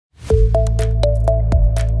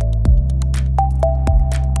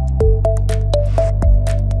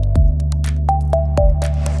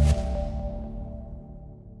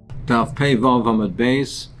Daf Pei Vav Amud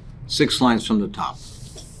Beis, 6 lines from the top.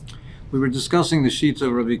 We were discussing the shita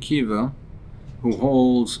of Rabbi Akiva, who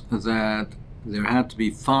holds that there had to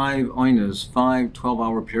be 5 oinas, 5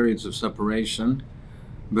 12-hour periods of separation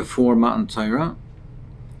before Matan Torah,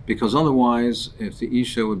 because otherwise, if the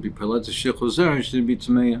Isha would be Pelet Shich, she'd be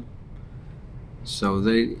Tameya. So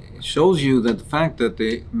it shows you that the fact that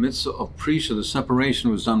the mitzvah of Prisha, the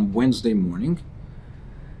separation, was done Wednesday morning,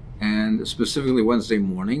 and specifically Wednesday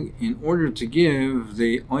morning, in order to give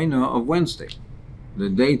the oina of Wednesday, the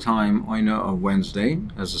daytime oina of Wednesday,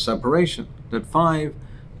 as a separation. That 5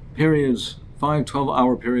 periods, 5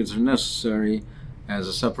 12-hour periods are necessary as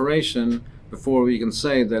a separation before we can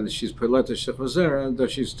say that she's Peleta Shechozera,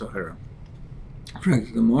 that she's Tahira.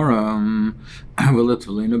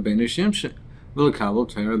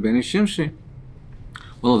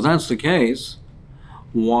 Well, if that's the case,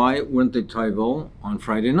 why weren't they Taival on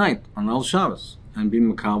Friday night, on El Shabbos, and be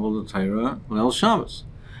Makabal the Torah on El Shabbos?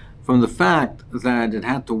 From the fact that it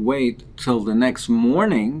had to wait till the next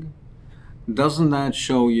morning, doesn't that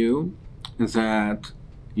show you that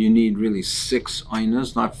you need really 6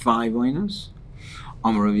 oinas, not 5 oinas?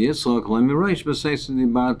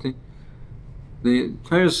 The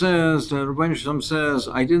Torah says, the Rebbeinu Shalom says,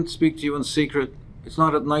 I didn't speak to you in secret. It's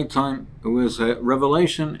not at nighttime. It was a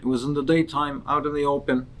revelation. It was in the daytime, out in the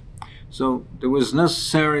open. So it was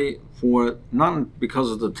necessary for, not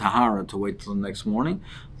because of the Tahara to wait till the next morning,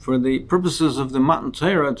 for the purposes of the Matan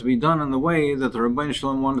Torah to be done in the way that the Rebbeinu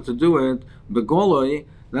Shalom wanted to do it, Begoloi,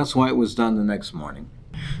 that's why it was done the next morning.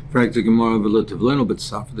 Well,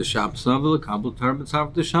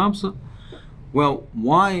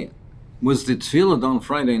 why was the tefillah done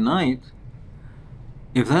Friday night?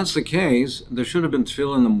 If that's the case, there should have been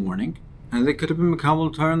tefillah in the morning, and they could have been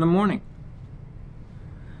Mekabel Torah in the morning.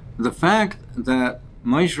 The fact that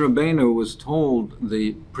Moshe Rabbeinu was told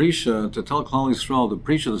the Prisha, to tell Klal Yisrael, the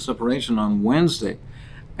Prisha, the separation on Wednesday,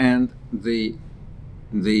 and the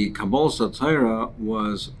Kabbalah Torah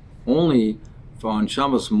was only on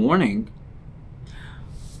Shabbos morning,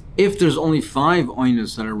 if there's only 5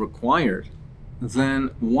 oinas that are required, then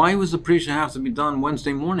why was the Prisha have to be done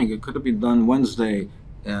Wednesday morning? It could have been done Wednesday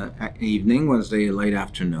evening, Wednesday late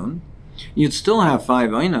afternoon. You'd still have 5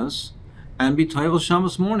 oinas and be Taival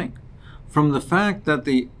Shabbos morning. From the fact that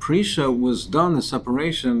the Prisha was done, the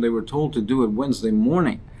separation, they were told to do it Wednesday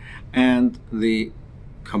morning, and the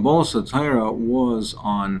Kabbalah Torah was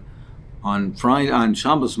on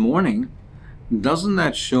Shabbos morning, doesn't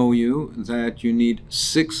that show you that you need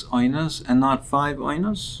 6 oinas and not 5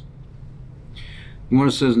 oinas?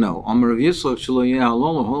 Gemara says no.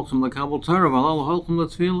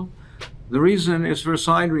 The reason is for a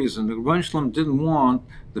side reason. The Rebbeinu Shalom didn't want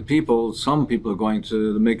the people, some people are going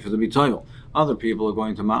to the mikveh to be Taival, other people are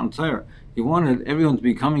going to Matan Torah. He wanted everyone to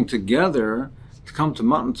be coming together, to come to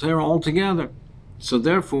Matan Torah all together. So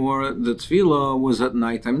therefore, the tefillah was at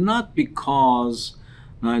nighttime, not because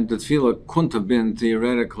the tefillah couldn't have been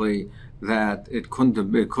theoretically that it could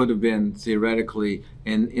have been theoretically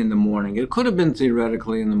in the morning. It could have been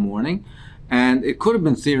theoretically in the morning, and it could have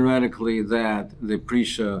been theoretically that the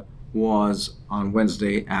Prisha was on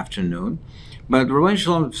Wednesday afternoon. But Rebbeinu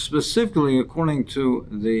Shalom specifically, according to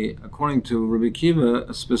Rabbi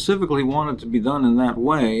Akiva, specifically wanted to be done in that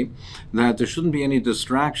way, that there shouldn't be any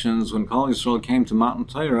distractions when Klal Yisrael came to Matan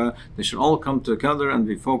Torah. They should all come together and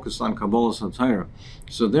be focused on Kabbalah Torah.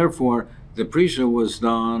 So therefore, the Prisha was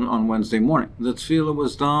done on Wednesday morning. The Tefillah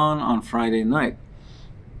was done on Friday night.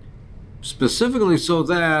 Specifically so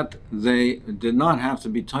that they did not have to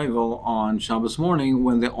be Taival on Shabbos morning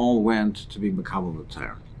when they all went to be Mekabel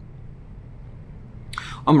Torah.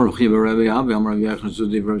 However,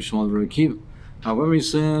 he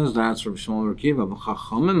says that's Rav Shmuel Akiva.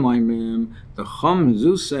 The Chum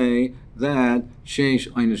do say that Sheish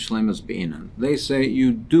Einas Shleimas Be'inan. They say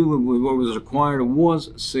you do what was required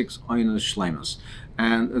was 6 Einas Shleimas,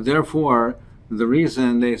 and therefore the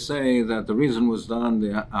reason they say that the reason was done,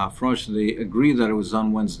 the Afrosh, they agree that it was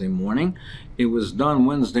done Wednesday morning. It was done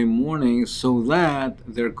Wednesday morning so that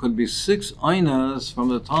there could be 6 Einas from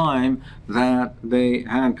the time that they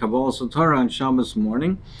had Kabbalah Torah on Shabbos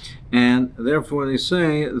morning, and therefore they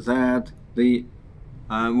say that the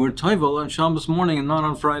we're Taival on Shabbos morning and not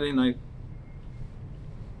on Friday night.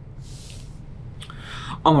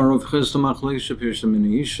 This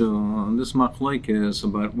machlek is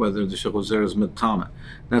about whether the shechozer is metame.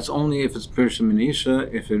 That's only if it's pirsha min isha,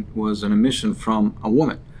 if it was an emission from a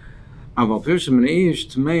woman. Aval pirsha min ish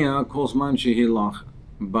tmeya calls man shehilach.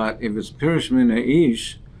 But if it's pirsha min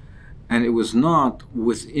ish, and it was not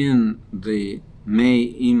within the May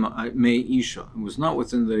Isha, it was not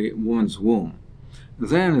within the woman's womb,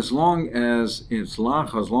 then as long as it's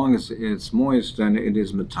lach, as long as it's moist, then it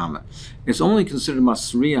is metame. It's only considered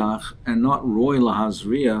masriach and not roy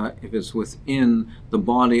lahazriya if it's within the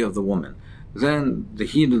body of the woman. Then the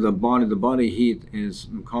heat of the body heat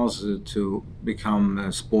causes it to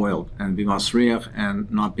become spoiled and be masriach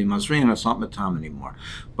and not be masriach, and it's not metame anymore.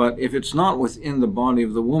 But if it's not within the body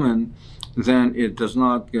of the woman, then it does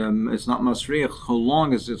not. It's not masriach so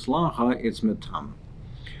long as it's lacha. It's metame.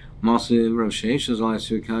 Masiv Rav Sheish is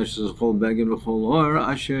also says chol beged v'chol or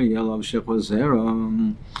asher yelav shechva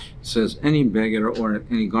zera. Says any beged or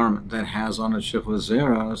any garment that has on it shechva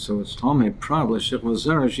zera, so it's tamei probably shechva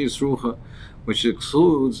zera shisrucha, which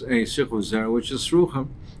excludes a shechva zera which is srucha.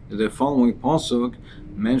 The following pasuk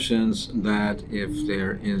mentions that if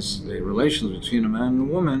there is the relations between a man and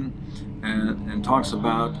a woman, and talks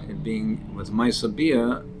about it being with Maisa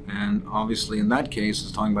Bia, and obviously in that case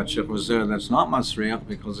it's talking about Shechva Zera that's not Masriach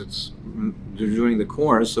because it's during the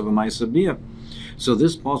course of a Maisa Bia. So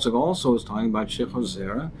this pasuk also is talking about Shechva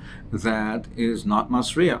Zera that is not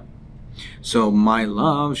Masriach. So my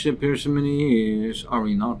love Shepir Sheminish, are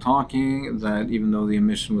we not talking that even though the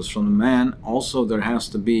emission was from the man, also there has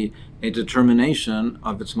to be a determination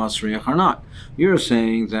of its masriach or not? You're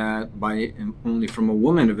saying that by only from a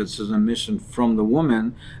woman, if it's an emission from the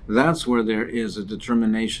woman, that's where there is a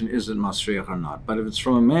determination, is it masriach or not? But if it's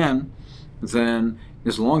from a man, then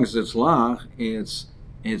as long as it's lach, it's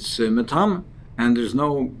metam, and there's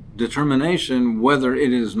no determination whether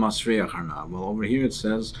it is masriach or not. Well, over here it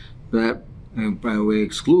says that we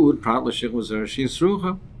exclude prat l'shich v'zer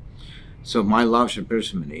she'isrucha. So my love shepir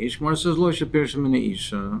shemini ish. Gemara says lo shepir shemini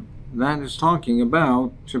isha. That is talking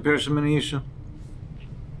about shepir shemini isha.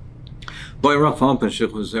 By rafam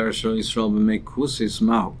peshich v'zer shel Yisrael b'mei kusis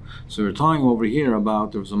mau. So we're talking over here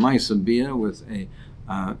about there was a ma'isa bia with a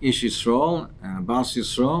ish Yisrael and a bas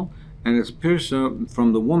Yisrael, and it's pirsha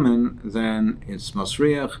from the woman. Then it's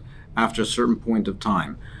masriach after a certain point of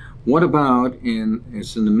time. What about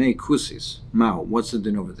it's in the Mei Kusis, Mao? What's the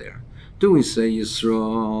din over there? Do we say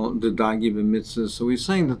Yisrael, the Dagi b'mitzvah? So we're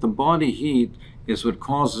saying that the body heat is what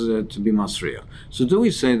causes it to be Masriach. So do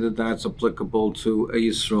we say that that's applicable to a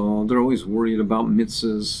Yisrael? They're always worried about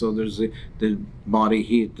mitzvahs, so there's the body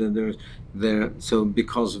heat. So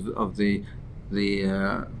because of the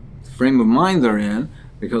frame of mind they're in,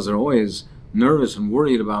 because they're always nervous and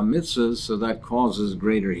worried about mitzvahs, so that causes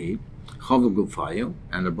greater heat.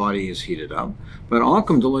 And the body is heated up. But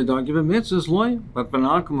Akam Deloy Dagiv Mitzvah is loy. But Ben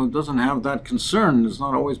Akam who doesn't have that concern, is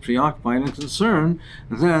not always preoccupied and concerned,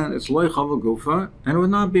 then it's loy Chavel Gufa, and it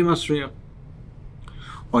would not be Masriach.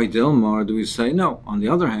 Oy Dilmar, do we say no? On the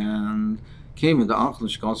other hand, came into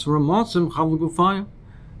Achlish Gatz Ramatzim Chavel Gufaya.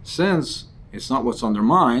 Since it's not what's on their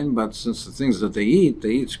mind, but since the things that they eat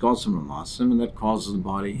Shkatz and Ramatzim, and that causes the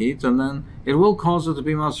body heat, and then it will cause it to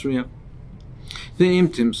be Masriach. If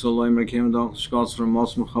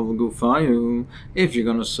you're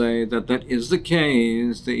going to say that that is the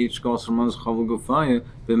case, the each goes from us chavu gufaya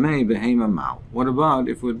b'mei behema mao. What about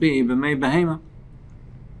if it would be b'mei behema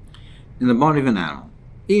in the body of an animal?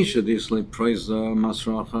 Isha disli praise the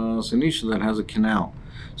masrachas, an isha that has a canal,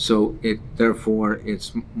 so therefore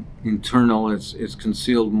it's internal, it's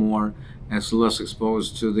concealed more, and it's less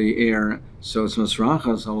exposed to the air. So it's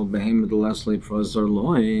masrachas al behema the leslie prozar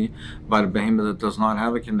loy, but a behema that does not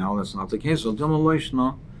have a canal, that's not the case. So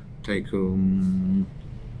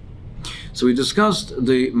we discussed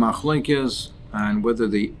the machlekes and whether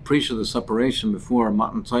the prisha, the separation before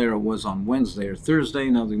Matan Torah, was on Wednesday or Thursday.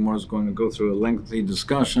 Now the Gemara is going to go through a lengthy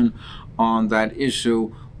discussion on that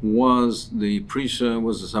issue. Was the prisha,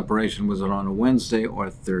 was the separation, was it on a Wednesday or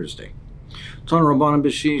Thursday? On Vav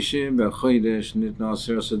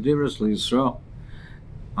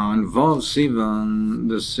Sivan,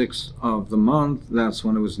 the 6th of the month, that's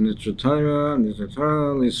when it was Nitra Torah,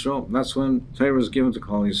 Yisrael. That's when Torah was given to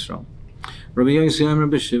call Yisrael. Rabbi Yossi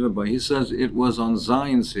Rabbi Shiva, but he says it was on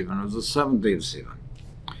Zion Sivan, it was the 7th day of Sivan.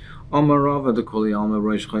 Everyone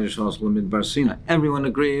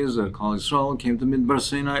agrees that Kol Yisrael came to Midbar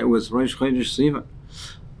Sinai. It was Rosh Chodesh Sivan.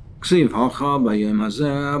 It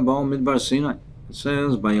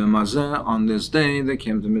says, Bayom Hazeh, on this day they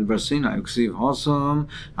came to Midbar Sinai. It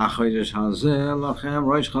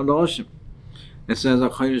says,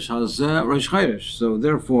 Rosh Chodesh. So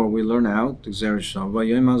therefore we learn out, this day,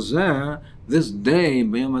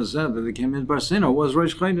 Bayom Hazeh, that they came to Midbar Sinai, was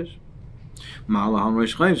Rosh Chodesh.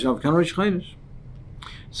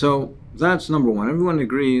 So that's number one. Everyone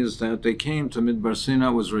agrees that they came to Midbar Sinai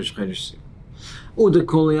was Rosh Chodesh. And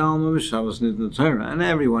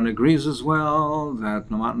everyone agrees as well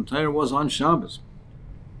that Matan Torah was on Shabbos.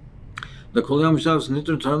 The Kol Yom Shabbos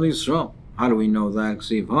Nitr Torah Yisrael. How do we know that?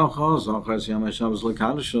 Ksiv hacha zocher es Yom HaShabbos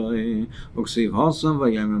l'kadashoi, uksiv hasam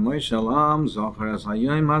v'yom Moshe zocher es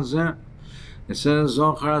hayom hazeh. It says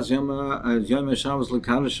zocher es Yom HaShabbos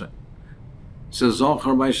l'kadashoi. It says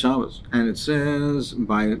zocher by Shabbos, and it says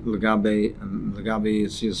by Legabe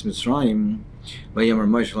Yetzias Mitzrayim, v'yom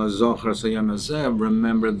Moshe zocher es hayom hazeh.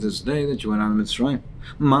 Remember this day that you went out of Mitzrayim.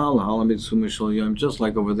 Mal halamitzu mishal yom. Just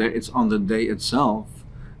like over there, it's on the day itself.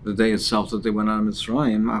 The day itself that they went out of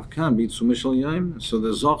Mitzrayim, Afkan bitzu mishal yom. So the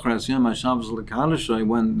zocher es Yom HaShabbos l'kadashoi,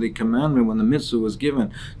 when the commandment, when the mitzvah was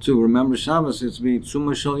given to remember Shabbos, it's bitzu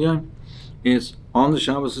mishal yom. It's on the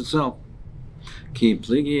Shabbos itself. Ki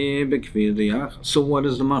pligi b'kvir diyach. So what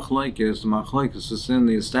is the machlokes? The machlokes is in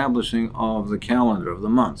the establishing of the calendar of the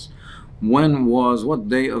months. What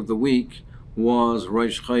day of the week was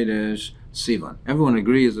Rosh Chodesh Sivan? Everyone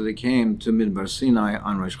agrees that they came to Midbar Sinai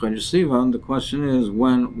on Rosh Chodesh Sivan. The question is,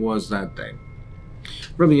 when was that day?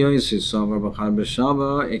 Rabbi Yossi Savar B'chad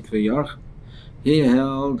B'Shava Ikviyach. He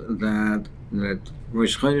held that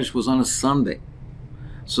Rosh Chodesh was on a Sunday.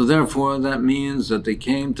 So therefore, that means that they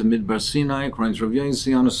came to Midbar Sinai, according to Rabbi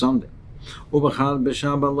Yossi, on a Sunday.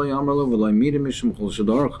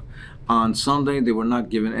 On Sunday, they were not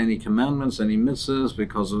given any commandments, any mitzvahs,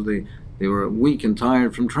 because of they were weak and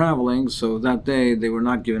tired from traveling, so that day they were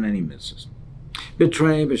not given any mitzvahs.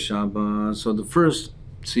 Betray b'Shabbat. So the first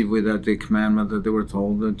tzivui, that the commandment that they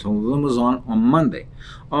told them was on Monday.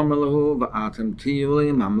 So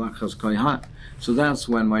that's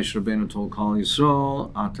when Moshe Rabbeinu told Kol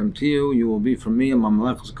Yisrael, Atem tiyu, you will be for me a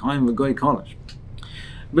mamlechas kohen v'goy kodesh.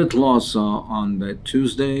 Bitlasa on that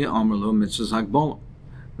Tuesday, Amrlu mitzvahs hakbola.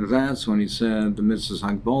 That's when he said the mitzvahs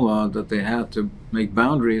hakbola, that they had to make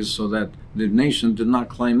boundaries so that the nation did not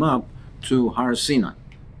climb up to Har Sinai.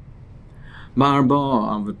 Barba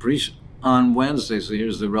of the Prisha. On Wednesday, so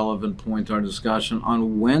here's the relevant point to our discussion.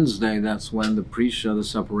 On Wednesday, that's when the Prisha, the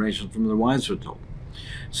separation from the wives, are told.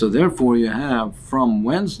 So therefore, you have from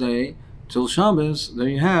Wednesday till Shabbos, there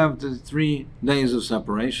you have the 3 days of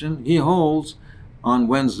separation. He holds on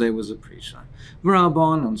Wednesday was a Prisha.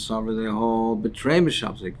 V'Rabban on Savar they hold B'trei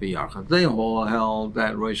b'Shabbat v'Yarcha. They all held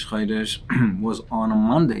that Rosh Chodesh was on a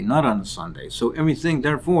Monday, not on a Sunday. So everything,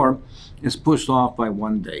 therefore, is pushed off by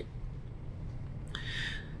 1 day.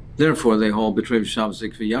 Therefore, they hold B'trei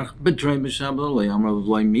b'Shabbat v'Yarcha, B'trei b'Shabbat le'amar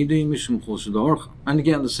v'loi midei mishum chol shedorcha. And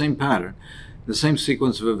again, the same pattern, the same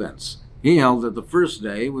sequence of events. He held that the first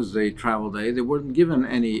day was the travel day. They weren't given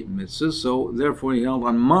any mitzvahs, so therefore he held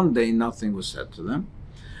on Monday nothing was said to them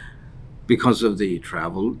because of the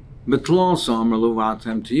travel. So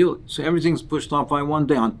everything's pushed off by 1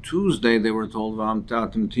 day. On Tuesday they were told on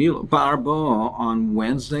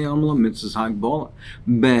Wednesday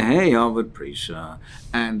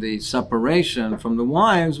and the separation from the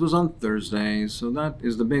wives was on Thursday. So that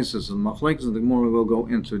is the basis of the machlokes. The more we will go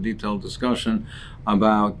into a detailed discussion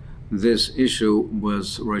about this issue,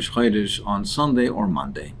 was Rosh Chodesh on Sunday or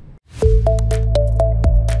Monday.